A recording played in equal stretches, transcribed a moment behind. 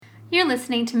You're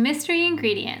listening to Mystery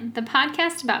Ingredient, the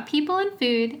podcast about people and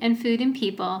food and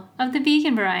people of the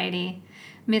vegan variety.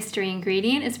 Mystery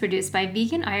Ingredient is produced by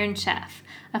Vegan Iron Chef,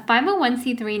 a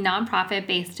 501c3 nonprofit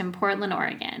based in Portland,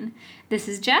 Oregon. This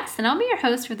is Jess, and I'll be your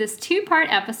host for this two-part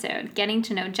episode, getting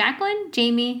to know Jaclyn,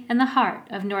 Jamie, and the heart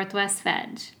of Northwest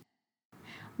Veg.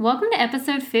 Welcome to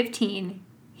episode 15.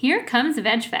 Here comes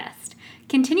VegFest.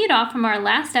 Continued off from our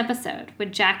last episode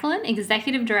with Jaclyn,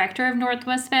 Executive Director of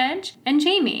Northwest Veg, and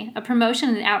Jamie, a promotion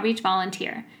and outreach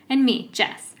volunteer, and me,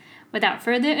 Jess. Without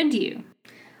further ado.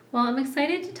 Well, I'm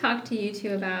excited to talk to you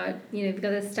two about, we've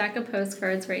got a stack of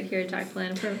postcards right here,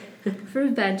 Jaclyn, for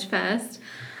VegFest.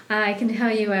 I can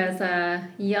tell you as a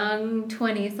young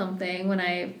 20-something,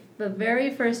 the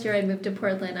very first year I moved to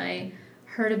Portland, I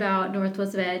heard about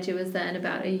Northwest Veg. It was then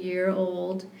about a year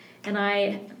old, and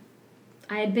I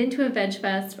had been to a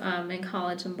VegFest in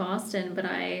college in Boston, but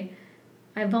I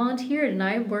volunteered and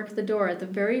I worked the door at the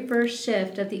very first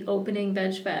shift at the opening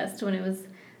VegFest when it was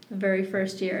the very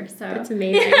first year. So that's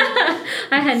amazing.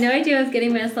 I had no idea what I was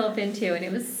getting myself into, and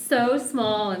it was so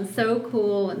small and so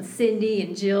cool, and Cindy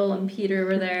and Jill and Peter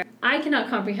were there. I cannot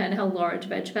comprehend how large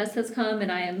VegFest has come, and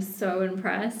I am so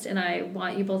impressed, and I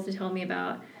want you both to tell me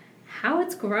about how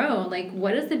it's grown. Like,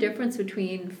 what is the difference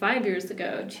between 5 years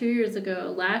ago, 2 years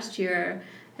ago, last year,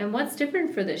 and what's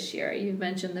different for this year? You've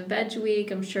mentioned the Veg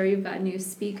Week. I'm sure you've got new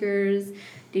speakers.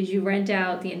 Did you rent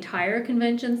out the entire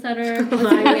convention center? What's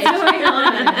going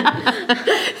on?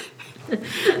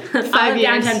 5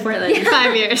 years. Downtown Portland. Yeah.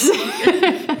 5 years.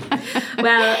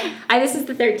 Well, this is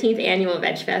the 13th annual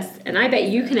VegFest, and I bet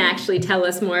you can actually tell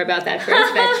us more about that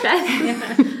first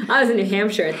VegFest. I was in New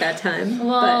Hampshire at that time.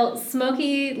 Well,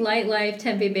 Smoky Light Life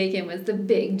Tempeh Bacon was the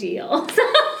big deal.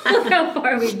 Look how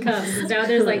far we've come. Now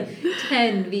there's like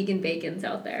 10 vegan bacons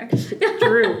out there.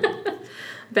 True.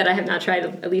 Bet I have not tried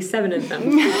at least 7 of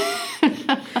them.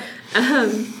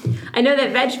 I know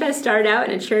that VegFest started out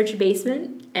in a church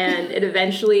basement, and it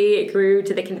eventually grew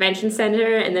to the convention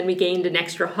center, and then we gained an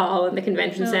extra hall in the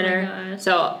convention center. My gosh.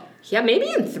 So, yeah, maybe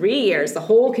in 3 years, the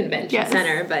whole convention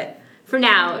center, but for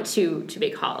now, two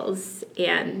big halls.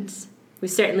 And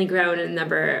we've certainly grown in a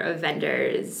number of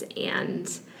vendors and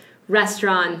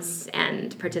restaurants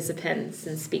and participants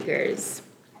and speakers.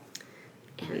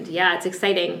 And yeah, it's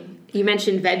exciting. You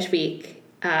mentioned Veg Week.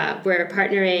 We're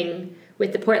partnering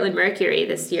with the Portland Mercury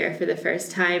this year for the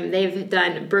first time. They've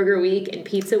done Burger Week and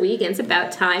Pizza Week, and it's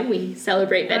about time we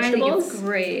celebrate vegetables. I think it's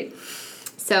great.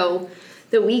 So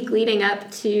the week leading up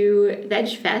to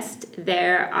VegFest,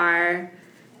 there are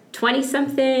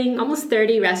 20-something, almost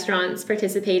 30 restaurants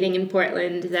participating in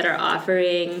Portland that are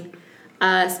offering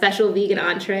a special vegan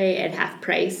entree at half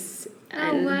price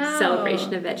in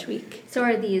celebration of Veg Week. So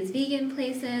are these vegan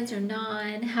places or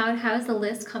non? How does the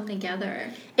list come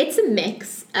together? It's a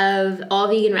mix of all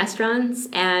vegan restaurants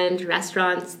and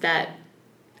restaurants that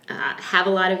have a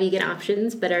lot of vegan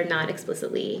options but are not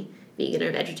explicitly vegan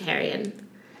or vegetarian.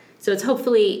 So it's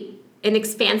hopefully an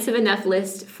expansive enough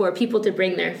list for people to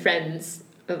bring their friends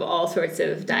of all sorts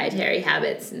of dietary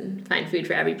habits and find food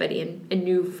for everybody and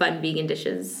new fun vegan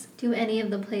dishes. Do any of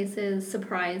the places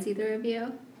surprise either of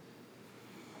you?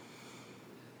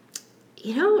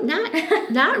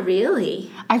 Not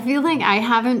really. I feel like I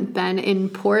haven't been in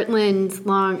Portland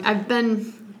long. I've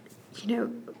been,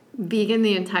 vegan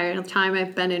the entire time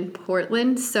I've been in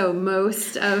Portland, so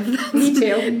most of Me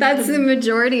too. That's the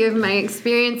majority of my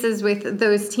experiences with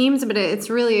those teams, but it's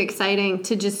really exciting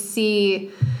to just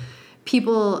see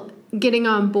people getting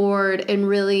on board and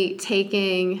really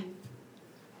taking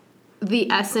the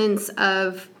essence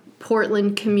of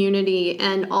Portland community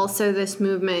and also this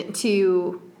movement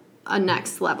to a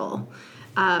next level,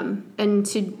 and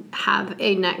to have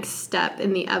a next step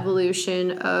in the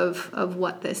evolution of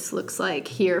what this looks like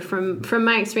here from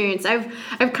my experience. I've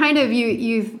kind of,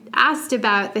 you've asked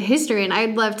about the history, and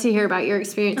I'd love to hear about your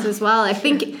experience as well. I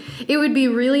think it would be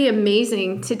really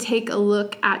amazing to take a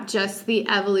look at just the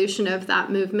evolution of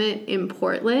that movement in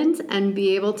Portland and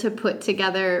be able to put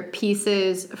together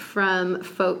pieces from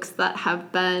folks that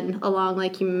have been along,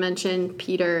 like you mentioned,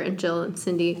 Peter and Jill and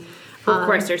Cindy, who, of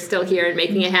course, are still here and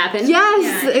making it happen.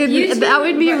 Yes, that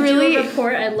would be really... Do a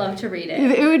report, I'd love to read it.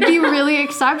 It would be really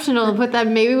exceptional to put that.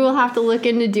 Maybe we'll have to look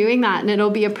into doing that, and it'll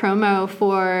be a promo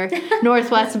for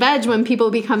Northwest Veg. When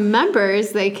people become members,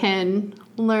 they can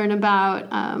learn about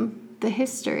the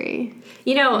history.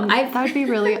 That would be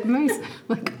really amazing.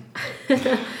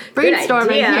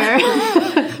 Brainstorming here.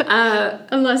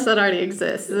 Unless that already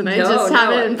exists, and I just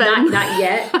haven't been... Not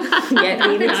yet. Yet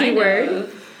being the key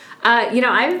word.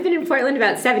 I've been in Portland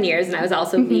about 7 years, and I was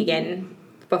also vegan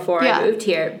before I moved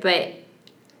here. But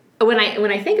when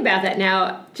I think about that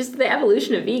now, just the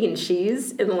evolution of vegan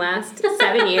cheese in the last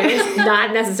 7 years,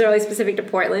 not necessarily specific to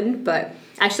Portland, but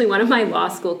actually one of my law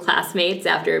school classmates,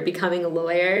 after becoming a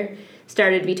lawyer,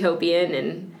 started Vetopian,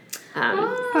 and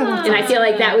I feel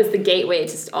like that was the gateway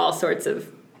to just all sorts of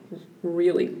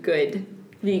really good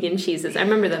vegan cheeses. I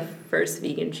remember the first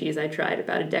vegan cheese I tried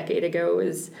about a decade ago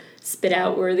was spit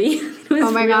out worthy.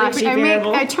 Oh my gosh.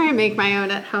 I try and make my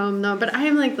own at home though, but I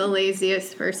am like the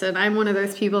laziest person. I'm one of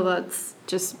those people that's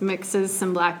just mixes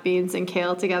some black beans and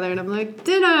kale together and I'm like,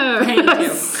 dinner.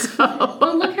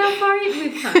 Well, look how far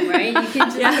we've come, right? You can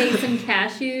just take some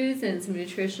cashews and some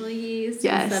nutritional yeast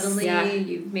and suddenly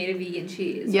you've made a vegan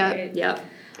cheese. Yep. Right? Yep.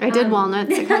 I did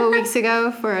walnuts a couple weeks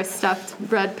ago for a stuffed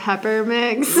red pepper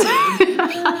mix.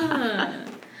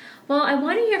 Well, I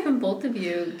want to hear from both of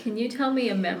you. Can you tell me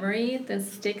a memory that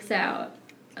sticks out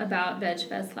about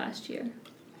VegFest last year?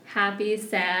 Happy,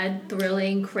 sad,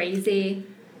 thrilling, crazy?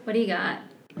 What do you got?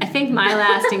 I think my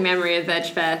lasting memory of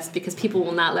VegFest, because people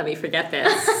will not let me forget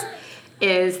this,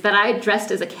 is that I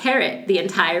dressed as a carrot the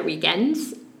entire weekend.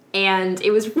 And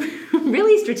it was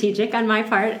really strategic on my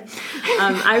part.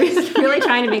 I was really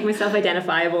trying to make myself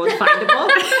identifiable and findable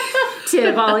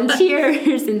to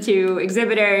volunteers and to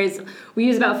exhibitors. We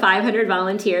use about 500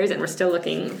 volunteers, and we're still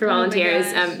looking for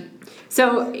volunteers.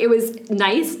 So it was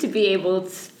nice to be able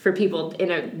for people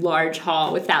in a large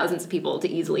hall with thousands of people to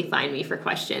easily find me for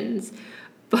questions.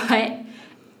 But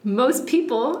most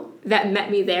people that met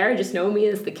me there just know me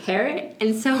as the carrot.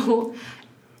 And so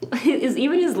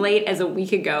even as late as a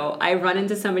week ago, I run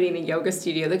into somebody in a yoga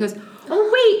studio that goes, "Oh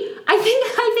wait, I think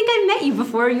I met you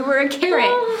before you were a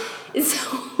carrot." And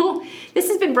so this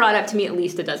has been brought up to me at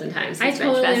least a dozen times since I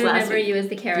totally VegFest remember you as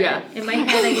the carrot. Yeah. In my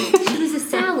head, I go, she was a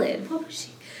salad. What was she?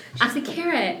 She's a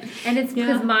carrot. And it's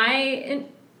because my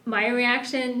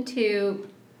reaction to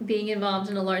being involved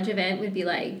in a large event would be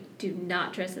like, do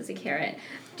not dress as a carrot.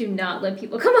 Do not let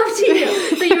people come up to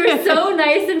you. So you were so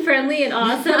nice and friendly and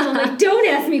awesome. I'm like, don't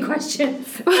ask me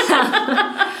questions.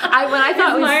 I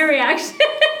thought was my reaction.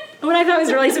 What I thought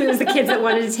was really sweet was the kids that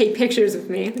wanted to take pictures with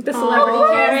me. The celebrity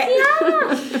carrot.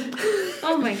 Yeah.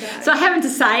 Oh my god. So I haven't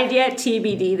decided yet,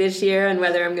 TBD this year, on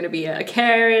whether I'm going to be a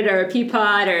carrot or a pea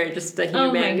pod or just a human.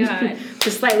 Oh my god.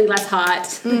 Just slightly less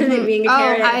hot than being a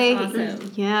carrot.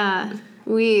 Awesome. Yeah.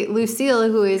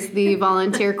 Lucille, who is the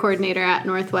volunteer coordinator at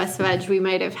Northwest Veg, we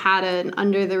might have had an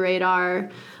under the radar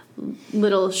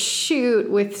little shoot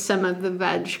with some of the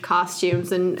veg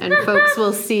costumes, and folks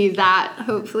will see that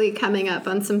hopefully coming up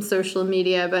on some social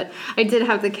media. But I did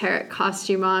have the carrot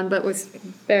costume on, but was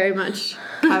very much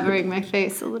covering my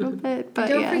face a little bit. But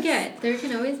don't forget, there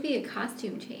can always be a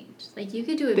costume change. Like you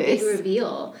could do a big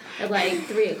reveal at like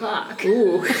 3:00.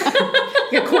 Ooh,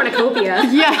 your cornucopia.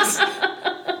 Yes.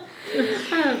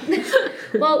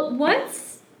 Well,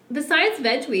 besides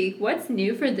Veg Week, what's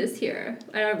new for this year?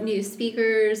 New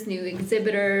speakers, new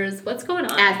exhibitors. What's going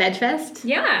on at VegFest?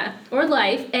 Yeah, or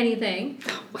life, anything.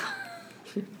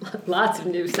 Lots of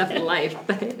new stuff in life,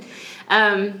 but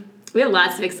we have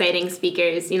lots of exciting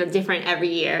speakers. Different every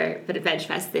year. But at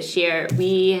VegFest this year,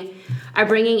 we are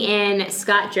bringing in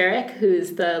Scott Jurek,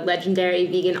 who's the legendary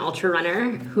vegan ultra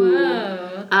runner, who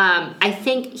I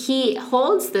think he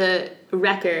holds the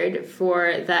record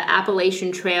for the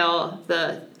Appalachian Trail,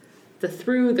 the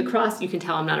through, the cross. You can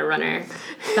tell I'm not a runner.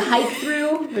 The hike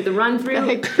through, or the run through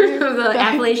of the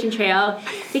Appalachian Trail. I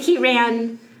think he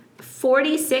ran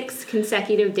 46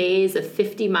 consecutive days of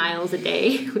 50 miles a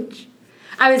day, which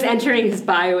I was entering his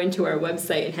bio into our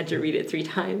website and had to read it 3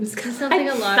 times because I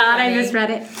thought I misread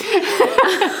it.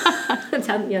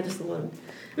 Just a little.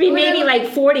 I mean, maybe like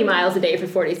 40 miles a day for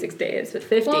 46 days, but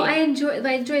 50. Well, I enjoy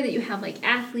that you have like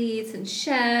athletes and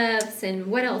chefs and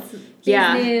what else?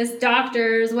 Business,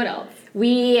 doctors, what else?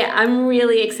 I'm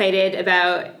really excited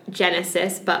about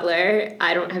Genesis Butler.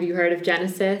 Have you heard of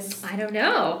Genesis? I don't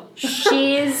know.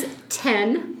 She's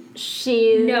 10.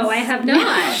 No, I have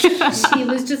not. She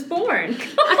was just born.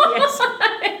 Yes.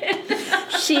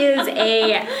 She is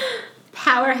a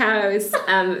powerhouse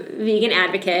vegan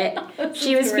advocate.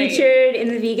 She was featured in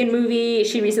the vegan movie.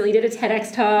 She recently did a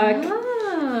TEDx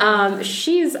talk.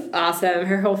 She's awesome.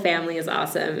 Her whole family is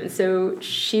awesome. And so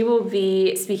she will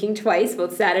be speaking twice,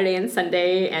 both Saturday and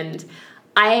Sunday. And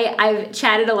I've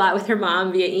chatted a lot with her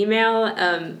mom via email,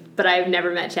 but I've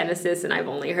never met Genesis, and I've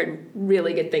only heard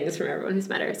really good things from everyone who's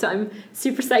met her. So I'm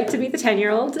super psyched to meet the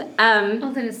 10-year-old.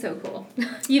 That is so cool.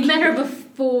 You've met her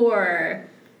before.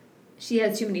 She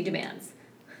has too many demands.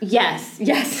 Yes.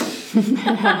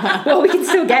 Well, we can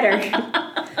still get her.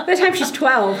 By the time she's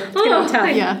 12, it's going to be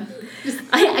tough. Yeah.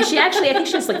 I think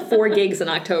she has like 4 gigs in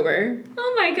October.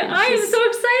 Oh my God. I am so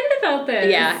excited about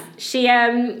this. Yeah.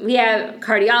 We have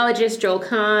cardiologist Joel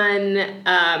Kahn.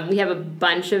 We have a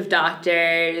bunch of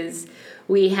doctors.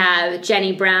 We have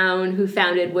Jenny Brown, who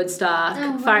founded Woodstock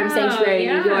Farm Sanctuary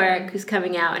in New York, who's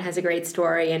coming out and has a great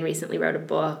story and recently wrote a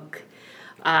book.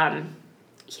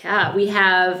 We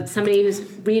have somebody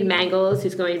Reed Mangles,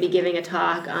 who's going to be giving a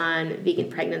talk on vegan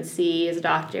pregnancy as a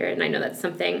doctor, and I know that's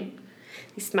something,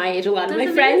 at least my age, a lot of my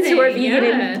friends who are vegan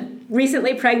and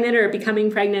recently pregnant or becoming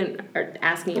pregnant are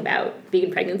asking about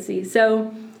vegan pregnancy.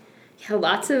 So,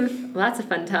 lots of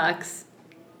fun talks,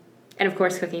 and of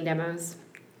course, cooking demos.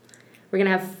 We're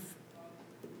gonna have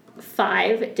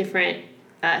 5 different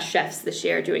chefs this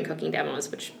year doing cooking demos,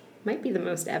 which might be the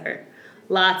most ever.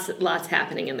 Lots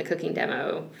happening in the cooking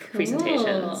demo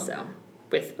presentations. So,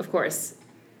 with, of course,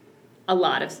 a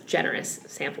lot of generous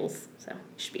samples. So,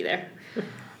 you should be there.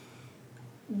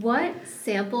 What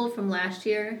sample from last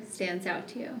year stands out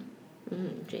to you?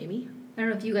 Jamie? I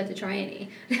don't know if you got to try any.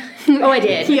 Oh, I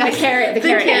did. Yes. The carrot I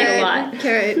ate a lot.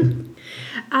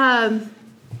 Carrot.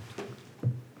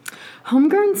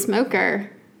 Homegrown smoker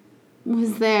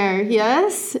was there.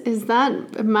 Yes?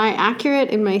 Am I accurate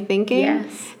in my thinking?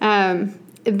 Yes.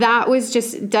 That was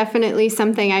just definitely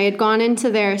something. I had gone into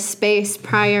their space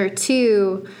prior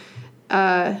to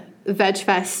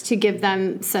VegFest to give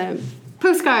them some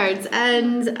postcards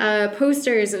and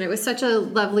posters, and it was such a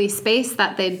lovely space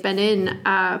that they'd been in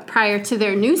prior to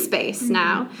their new space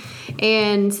now.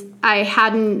 And I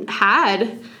hadn't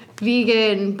had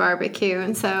vegan barbecue,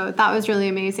 and so that was really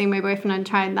amazing. My boyfriend had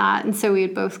tried that, and so we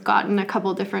had both gotten a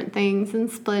couple different things and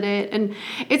split it, and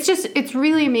it's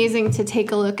really amazing to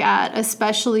take a look at,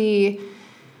 especially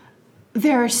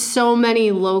there are so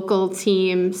many local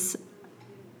teams,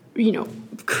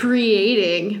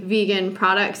 creating vegan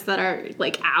products that are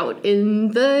like out in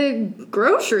the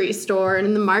grocery store and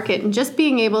in the market, and just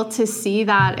being able to see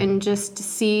that and just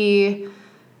see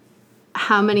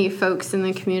how many folks in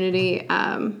the community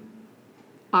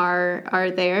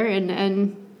are there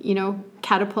and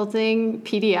catapulting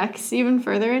PDX even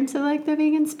further into like the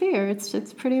vegan sphere.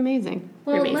 It's pretty amazing.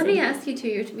 Well, let me ask you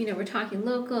too. We're talking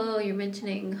local. You're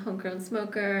mentioning homegrown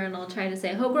smoker, and I'll try to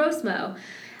say ho-grow-smo.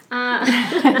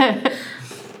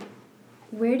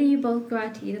 Where do you both go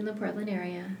out to eat in the Portland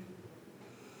area?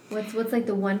 What's like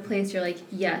the one place you're like,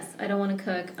 yes, I don't want to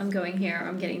cook. I'm going here.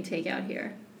 I'm getting takeout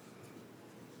here.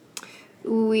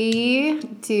 We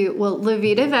do, La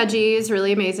Vida Veggie is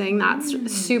really amazing. That's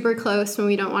super close when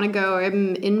we don't want to go.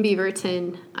 I'm in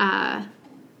Beaverton.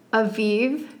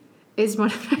 Aviv is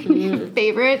one of my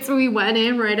favorites. We went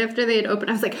in right after they had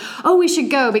opened. I was like, oh, we should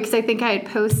go, because I think I had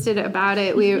posted about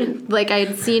it. I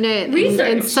had seen it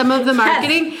in some of the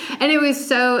marketing, and it was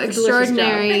so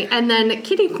extraordinary. And then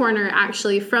Kitty Corner,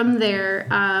 actually, from there,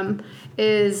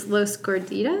 is Los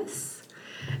Gorditas.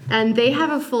 And they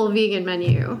have a full vegan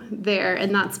menu there,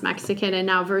 and that's Mexican. And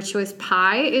now Virtuous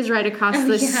Pie is right across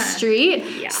the street.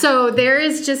 Yeah. So there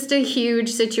is just a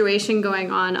huge situation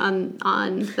going on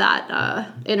that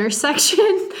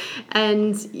intersection.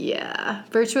 And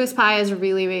Virtuous Pie has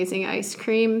really amazing ice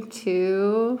cream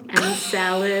too. And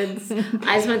salads.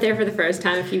 I just went there for the first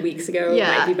time a few weeks ago.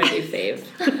 Yeah. Might be my new fave.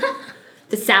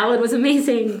 The salad was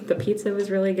amazing. The pizza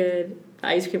was really good. The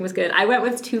ice cream was good. I went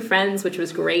with 2 friends, which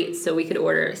was great, so we could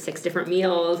order 6 different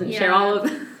meals and share all of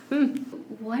them.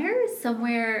 Where is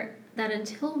somewhere that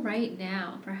until right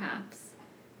now, perhaps,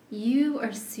 you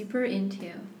are super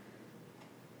into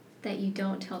that you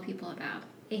don't tell people about?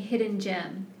 A hidden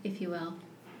gem, if you will.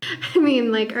 I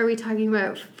mean, are we talking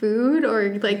about food or,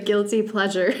 guilty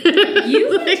pleasure?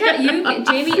 You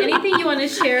Jamie, anything you want to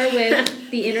share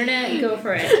with the internet, go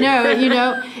for it. No,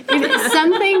 it's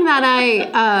something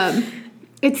that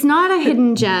it's not a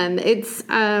hidden gem. It's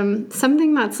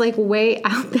something that's way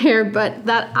out there, but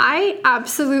that I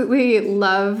absolutely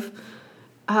love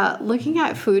looking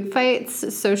at food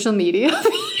fights, social media.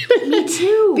 Me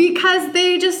too. Because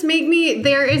they just make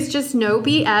there is just no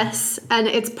BS, and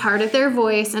it's part of their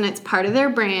voice, and it's part of their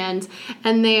brand,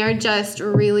 and they are just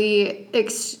really,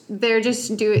 they're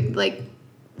just doing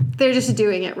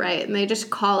it right, and they just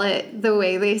call it the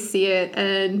way they see it,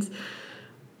 and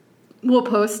we'll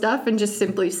post stuff and just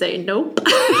simply say nope.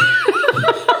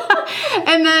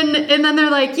 And then they're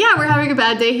like, yeah, we're having a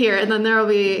bad day here. And then there'll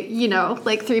be,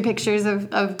 3 pictures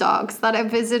of dogs that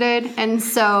I've visited. And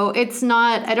so it's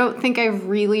not, I don't think I've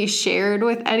really shared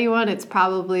with anyone. It's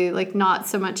probably not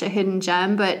so much a hidden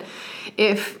gem. But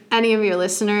if any of your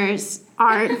listeners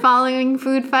aren't following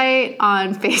Food Fight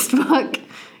on Facebook,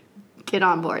 get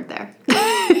on board there.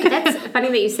 That's funny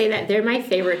that you say that. They're my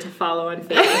favorite to follow on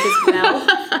Facebook as well.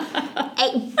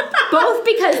 Both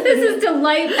because This is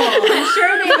delightful. I'm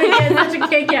sure they would get such a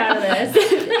kick out of this.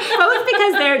 Both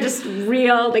because they're just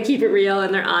real, they keep it real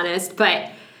and they're honest,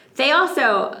 but they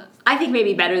also, I think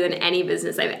maybe better than any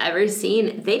business I've ever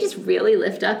seen, they just really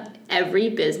lift up every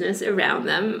business around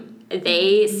them.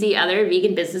 They see other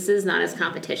vegan businesses not as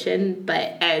competition,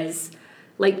 but as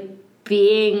like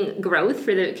being growth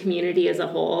for the community as a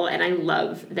whole. And I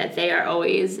love that they are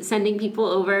always sending people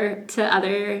over to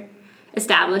other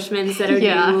establishments that are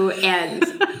new. And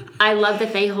I love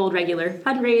that they hold regular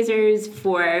fundraisers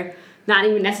for not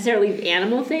even necessarily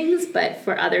animal things, but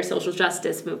for other social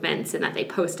justice movements, and that they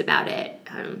post about it.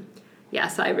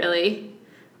 So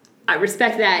I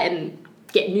respect that and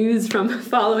get news from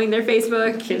following their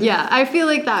Facebook. And I feel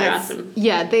like that's awesome.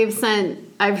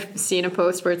 I've seen a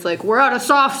post where it's like, we're out of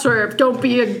soft serve, don't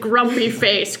be a grumpy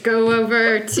face, go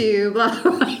over to blah,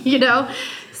 blah, blah, you know?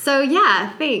 So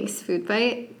thanks, Food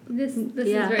Bite. This is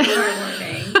very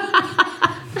heartwarming.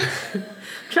 I'm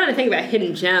trying to think about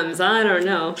hidden gems. I don't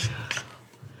know.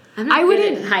 I'm not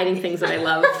good at hiding things that I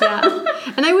love.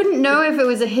 And I wouldn't know if it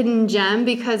was a hidden gem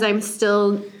because I'm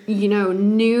still,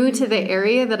 new to the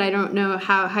area, that I don't know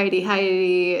how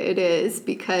hidey it is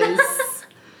because,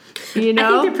 I think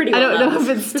they're pretty well I don't know if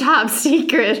it's top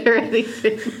secret or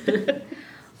anything.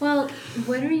 Well,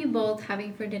 what are you both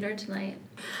having for dinner tonight?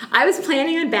 I was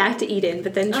planning on back to Eden,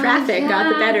 but then traffic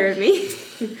got the better of me.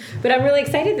 But I'm really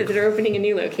excited that they're opening a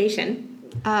new location.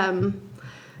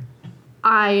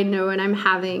 I know what I'm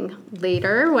having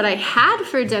later. What I had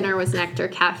for dinner was Nectar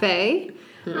Cafe,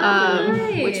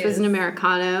 Nice. which was an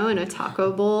Americano and a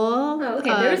taco bowl. Oh,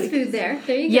 okay. There was food there.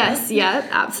 There you go. Yes,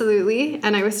 absolutely.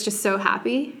 And I was just so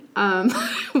happy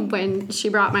when she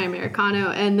brought my Americano,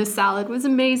 and the salad was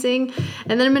amazing.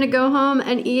 And then I'm going to go home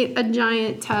and eat a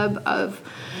giant tub of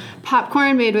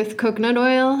popcorn made with coconut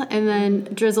oil and then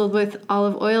drizzled with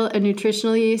olive oil and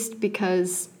nutritional yeast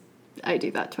because I do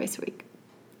that twice a week.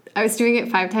 I was doing it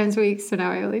 5 times a week, so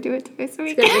now I only do it twice a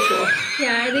week. It's good ritual.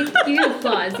 Yeah, I think you get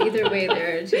applause either way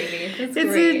there, Jamie. That's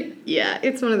great.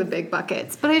 It's one of the big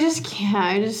buckets. But I just can't.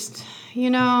 I just,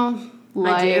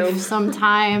 life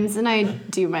sometimes, and I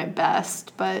do my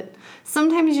best. But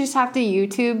sometimes you just have to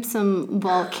YouTube some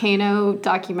volcano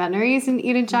documentaries and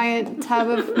eat a giant tub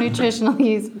of nutritional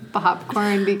yeast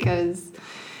popcorn because,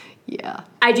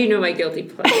 I do know my guilty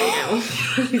pleasure now.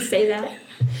 You say that.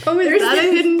 Oh, is that a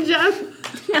hidden gem?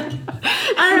 I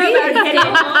don't know about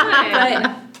hidden,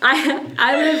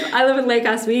 but I live in Lake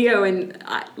Oswego, and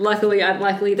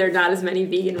unluckily, there are not as many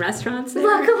vegan restaurants there.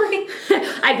 Luckily.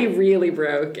 I'd be really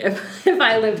broke if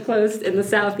I lived close in the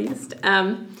southeast.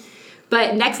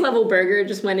 But Next Level Burger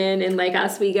just went in Lake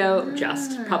Oswego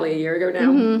just probably a year ago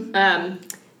now. Mm-hmm.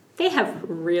 They have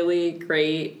really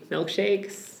great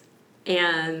milkshakes.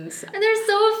 And they're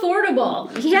so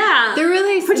affordable. Yeah. They're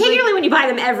really... Particularly when you buy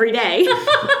them every day.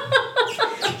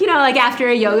 Like after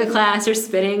a yoga class or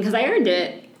spinning, because I earned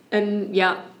it. And,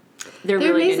 they're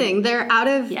really amazing. Good. They're out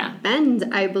of Bend,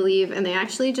 I believe, and they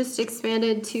actually just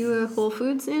expanded to a Whole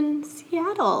Foods in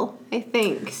Seattle, I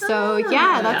think. So,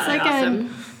 that's like awesome.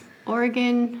 An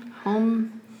Oregon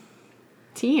home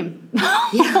team.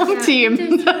 Team.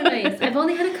 They're so nice. I've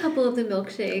only had a couple of the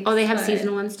milkshakes. Oh, they have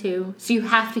seasonal ones too. So you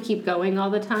have to keep going all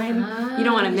the time. You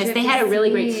don't want to miss. They had a really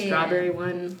great strawberry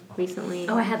one recently.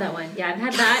 Oh, I had that one. Yeah, I've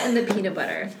had that and the peanut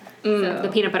butter. The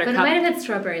peanut butter cup. But I might have had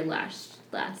strawberry last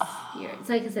year.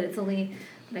 So like I said, it's only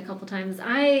been a couple times.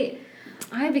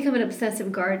 I've become an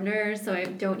obsessive gardener, so I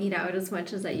don't eat out as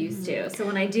much as I used to. So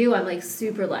when I do, I'm like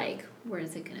super where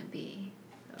is it going to be?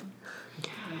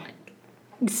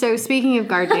 So speaking of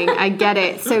gardening, I get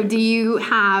it. So do you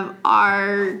have,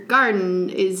 our garden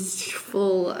is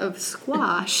full of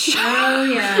squash. Oh,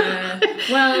 yeah.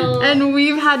 Well. And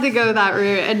we've had to go that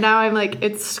route. And now I'm like,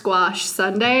 it's squash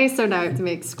Sunday. So now I have to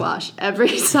make squash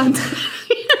every Sunday.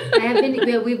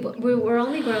 We're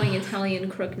only growing Italian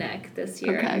crookneck this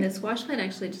year. Okay. And the squash plant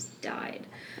actually just died.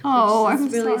 Oh, I'm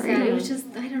really sorry. Sad. It was just,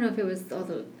 I don't know if it was all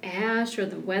the ash or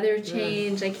the weather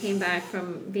change. I came back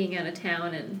from being out of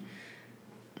town and...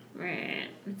 I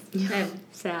have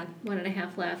sad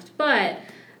 1.5 left, but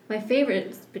my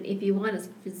favorite, if you want, is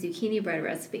the zucchini bread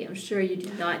recipe. I'm sure you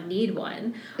do not need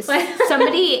one.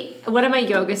 One of my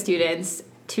yoga students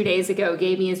 2 days ago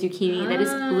gave me a zucchini that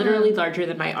is literally larger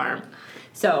than my arm.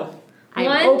 So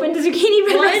I'm open to zucchini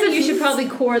bread recipes. You should probably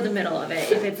core the middle of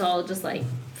it if it's all just like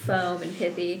foam and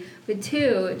pithy. But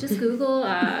 2, just Google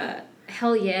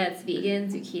Hell Yeah, It's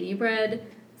Vegan zucchini bread.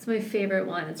 It's my favorite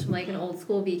one. It's from like an old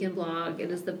school vegan blog.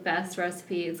 It is the best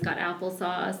recipe. It's got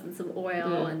applesauce and some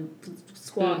oil and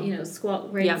squash,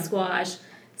 squash,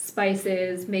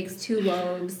 spices, makes 2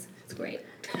 loaves. It's great.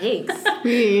 Thanks.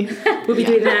 We'll be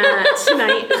doing that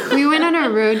tonight. We went on a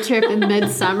road trip in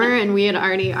midsummer, and we had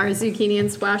already, our zucchini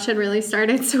and squash had really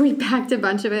started, so we packed a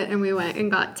bunch of it, and we went and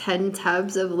got 10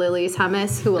 tubs of Lily's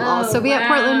hummus, who will also be at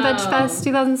Portland Veg Fest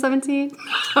 2017.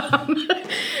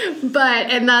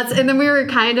 And then we were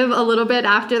kind of a little bit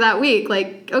after that week,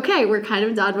 like, okay, we're kind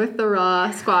of done with the raw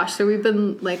squash, so we've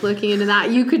been like looking into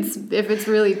that. You could, if it's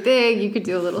really big, you could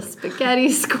do a little spaghetti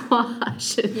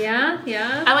squash. Yeah.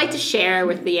 I like to share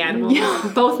with the animals.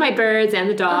 Yeah. Both my birds and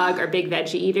the dog are big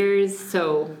veggie eaters,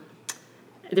 so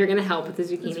they're gonna help with the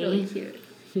zucchini. It's really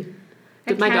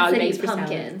cute. My dog makes for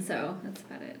pumpkin, so that's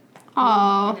about it.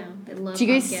 Oh, they love do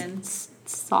you pumpkin. guys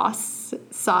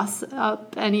sauce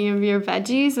up any of your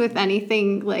veggies with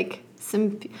anything like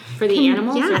some for the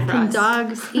animals? Yeah, or for can us?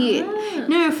 dogs eat?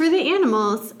 No, for the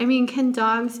animals. I mean, can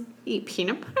dogs eat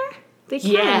peanut butter? They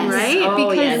can, yes. right? Oh,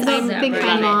 because yes. I think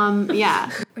my mom,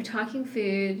 We're talking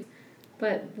food,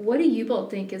 but what do you both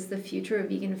think is the future of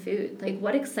vegan food? Like,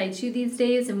 what excites you these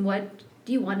days, and what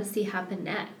do you want to see happen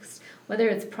next? Whether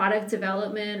it's product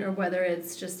development or whether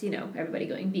it's just, everybody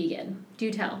going vegan.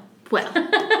 Do tell. Well,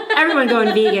 everyone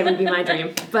going vegan would be my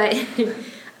dream. But,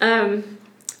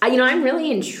 I'm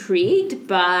really intrigued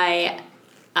by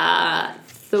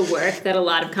the work that a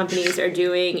lot of companies are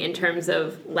doing in terms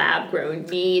of lab-grown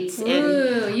meat.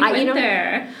 Ooh, you went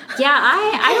there. Yeah,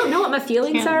 I don't know what my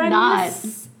feelings are on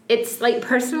this. It's like,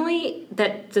 personally,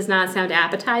 that does not sound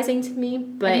appetizing to me.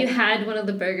 But have you had one of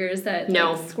the burgers that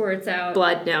squirts out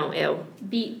blood? No, ew.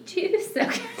 Beet juice?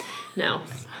 Okay. No.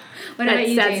 What about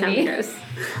you, Jamie? That sounds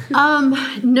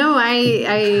gross. No,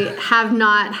 I have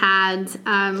not had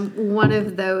one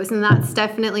of those, and that's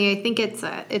definitely, I think it's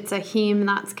a heme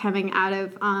that's coming out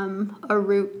of a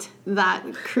root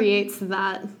that creates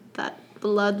that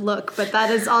blood look. But that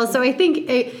is also, I think,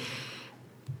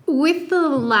 with the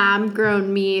lab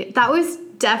grown meat, that was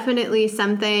definitely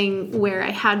something where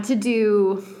I had to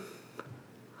do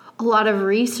a lot of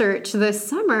research this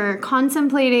summer,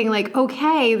 contemplating like,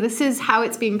 okay, this is how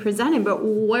it's being presented, but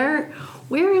where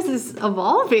is this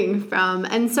evolving from?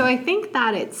 And so I think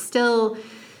that it's still,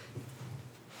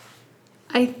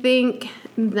 I think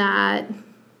that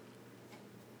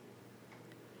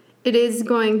it is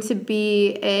going to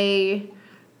be a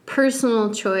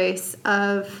personal choice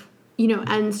of,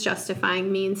 ends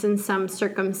justifying means in some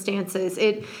circumstances.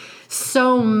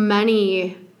 So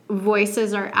many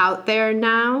voices are out there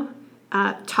now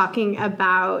talking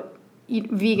about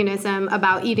veganism,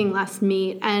 about eating less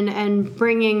meat, and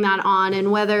bringing that on,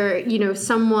 and whether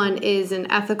someone is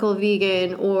an ethical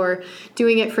vegan or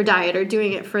doing it for diet or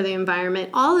doing it for the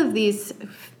environment, all of these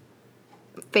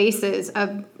faces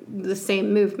of the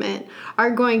same movement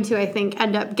are going to, I think,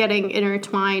 end up getting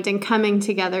intertwined and coming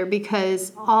together,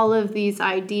 because all of these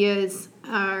ideas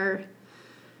are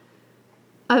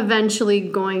eventually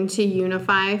going to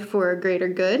unify for a greater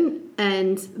good,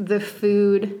 and the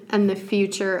food and the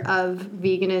future of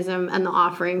veganism and the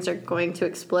offerings are going to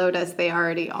explode as they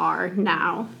already are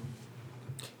now.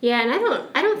 Yeah, and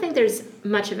I don't think there's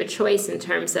much of a choice in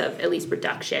terms of at least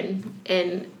reduction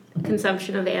in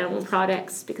consumption of animal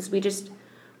products, because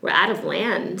we're out of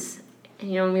land.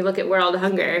 And, when we look at world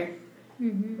hunger,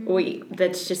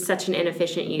 that's just such an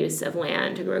inefficient use of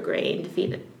land to grow grain to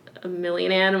feed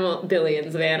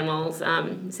billions of animals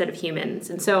instead of humans.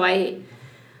 And so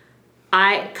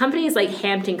companies like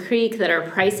Hampton Creek that are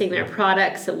pricing their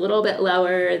products a little bit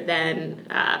lower than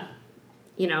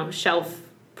shelf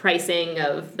pricing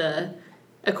of the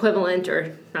equivalent,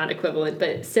 or not equivalent,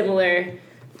 but similar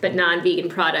but non-vegan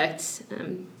product.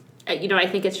 I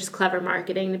think it's just clever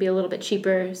marketing to be a little bit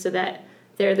cheaper so that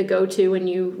they're the go-to when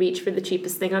you reach for the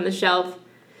cheapest thing on the shelf.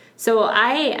 So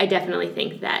I definitely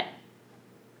think that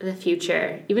the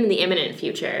future, even in the imminent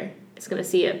future, is going to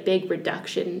see a big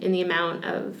reduction in the amount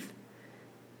of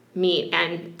meat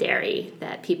and dairy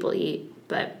that people eat.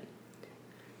 But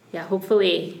yeah,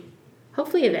 hopefully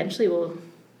eventually we'll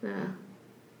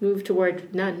move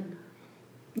toward none.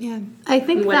 Yeah, I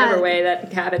think in whatever way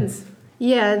that happens.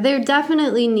 Yeah, there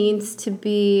definitely needs to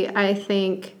be, I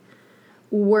think,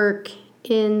 work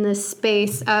in the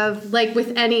space of, like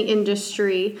with any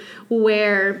industry,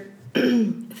 where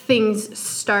things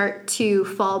start to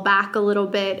fall back a little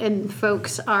bit and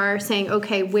folks are saying,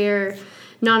 okay, where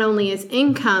not only is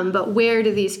income, but where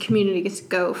do these communities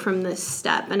go from this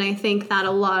step? And I think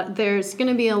that there's going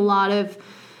to be a lot of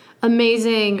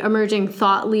amazing emerging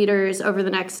thought leaders over the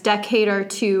next decade or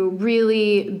two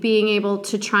really being able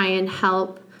to try and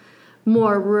help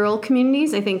more rural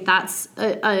communities. I think that's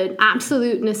an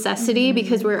absolute necessity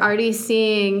because we're already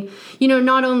seeing,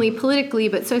 not only politically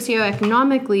but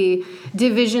socioeconomically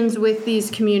divisions with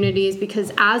these communities,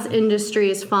 because as industry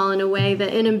has fallen away,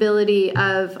 the inability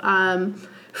of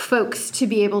folks to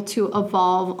be able to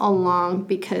evolve along,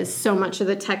 because so much of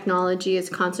the technology is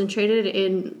concentrated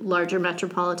in larger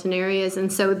metropolitan areas.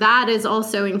 And so that is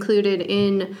also included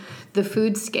in the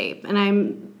foodscape. And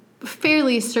I'm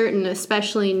fairly certain,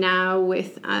 especially now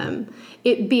with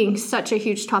it being such a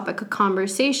huge topic of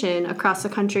conversation across the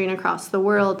country and across the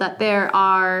world, that there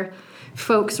are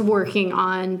folks working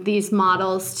on these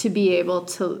models to be able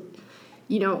to,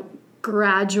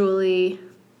 gradually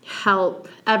help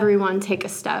everyone take a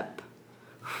step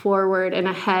forward and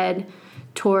ahead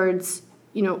towards,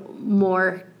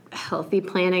 more healthy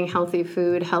planning, healthy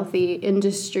food, healthy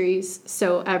industries,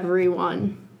 so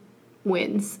everyone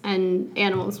wins and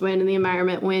animals win and the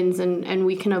environment wins and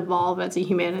we can evolve as a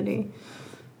humanity.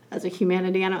 As a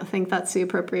humanity, I don't think that's the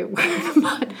appropriate word,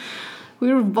 but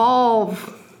we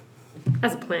evolve.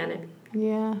 As a planet.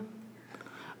 Yeah.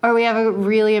 Or we have a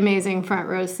really amazing front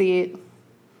row seat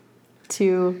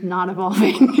to not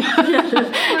evolving.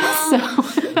 So.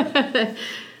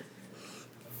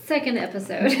 Second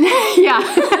episode.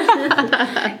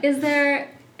 Yeah. Is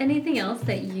there anything else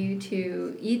that you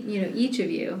two, each of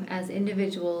you as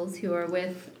individuals who are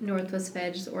with Northwest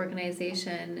Veg's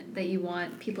organization, that you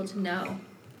want people to know?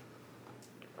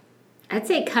 I'd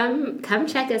say come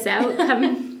check us out.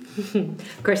 Come.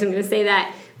 Of course, I'm going to say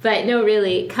that, but no,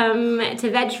 really, come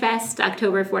to VegFest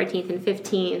October 14th and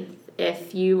 15th.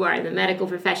 If you are in the medical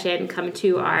profession, come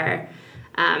to our,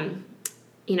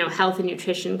 health and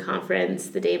nutrition conference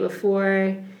the day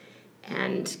before,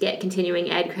 and get continuing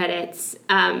ed credits.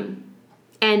 And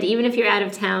even if you're out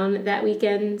of town that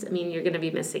weekend, you're going to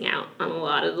be missing out on a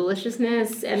lot of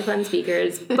deliciousness and fun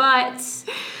speakers. But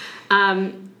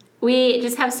we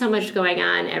just have so much going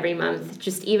on every month.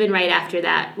 Just even right after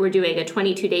that, we're doing a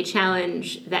 22-day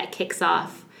challenge that kicks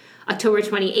off October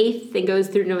 28th and goes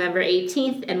through November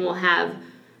 18th. And we'll have,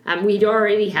 we'd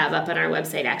already have up on our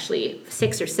website actually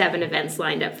 6 or 7 events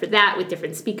lined up for that, with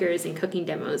different speakers and cooking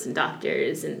demos and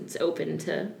doctors. And it's open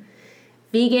to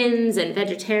vegans and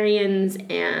vegetarians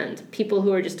and people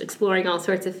who are just exploring all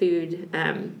sorts of food.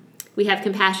 We have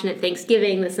Compassionate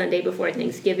Thanksgiving the Sunday before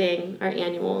Thanksgiving, our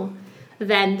annual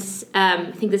event.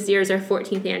 I think this year is our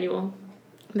 14th annual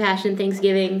Compassion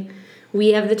Thanksgiving. We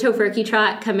have the Tofurkey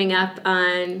Trot coming up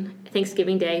on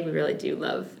Thanksgiving Day. We really do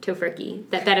love Tofurkey.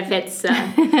 That benefits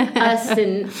us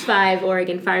and 5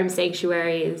 Oregon farm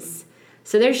sanctuaries.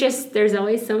 So there's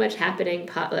always so much happening: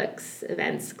 potlucks,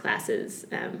 events, classes.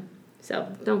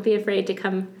 So don't be afraid to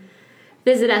come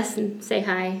visit us and say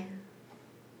hi.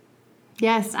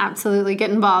 Yes, absolutely. Get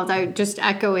involved. I'm just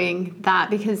echoing that,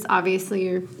 because obviously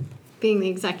you're being the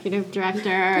executive director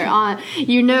on,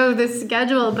 the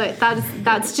schedule, but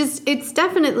that's just, it's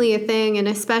definitely a thing. And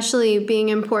especially being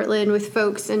in Portland with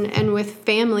folks and with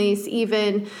families,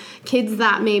 even kids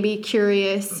that may be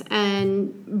curious,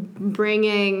 and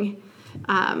bringing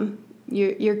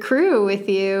your crew with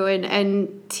you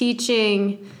and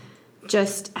teaching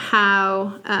just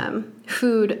how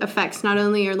food affects not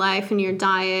only your life and your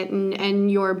diet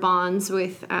and your bonds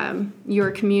with your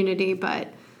community,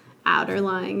 but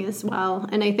outerlying as well.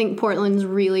 And I think Portland's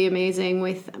really amazing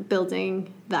with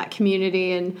building that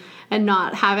community and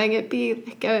not having it be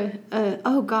like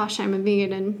oh gosh, I'm a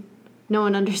vegan and no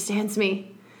one understands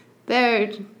me.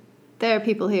 There are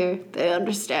people here. They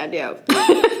understand you.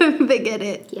 They get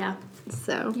it. Yeah.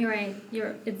 So You're right.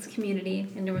 It's community,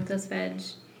 and Northwest Veg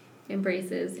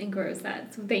embraces and grows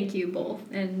that. So thank you both.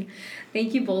 And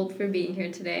thank you both for being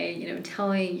here today,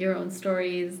 telling your own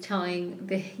stories, telling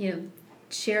the,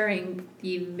 sharing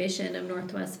the mission of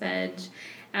Northwest Veg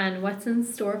and what's in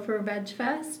store for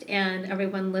VegFest. And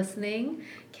everyone listening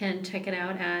can check it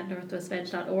out at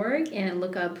northwestveg.org and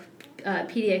look up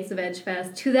PDX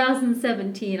VegFest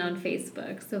 2017 on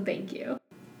Facebook. So thank you.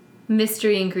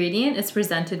 Mystery Ingredient is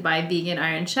presented by Vegan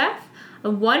Iron Chef, a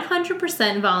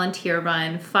 100%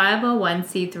 volunteer-run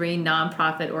 501c3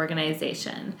 nonprofit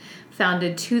organization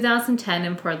founded 2010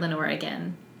 in Portland,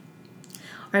 Oregon.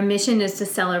 Our mission is to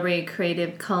celebrate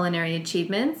creative culinary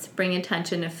achievements, bring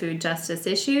attention to food justice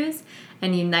issues,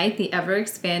 and unite the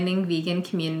ever-expanding vegan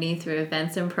community through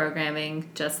events and programming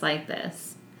just like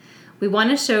this. We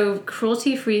want to show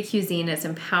cruelty-free cuisine as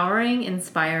empowering,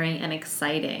 inspiring, and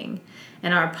exciting.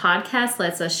 And our podcast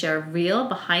lets us share real,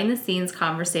 behind-the-scenes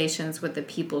conversations with the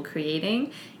people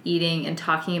creating, eating, and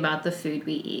talking about the food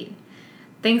we eat.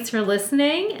 Thanks for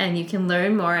listening, and you can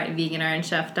learn more at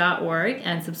veganironchef.org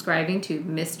and subscribing to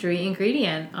Mystery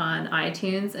Ingredient on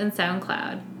iTunes and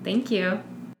SoundCloud. Thank you.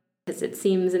 Because it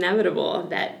seems inevitable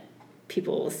that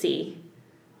people will see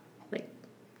like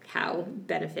how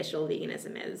beneficial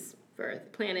veganism is for the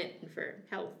planet and for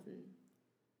health and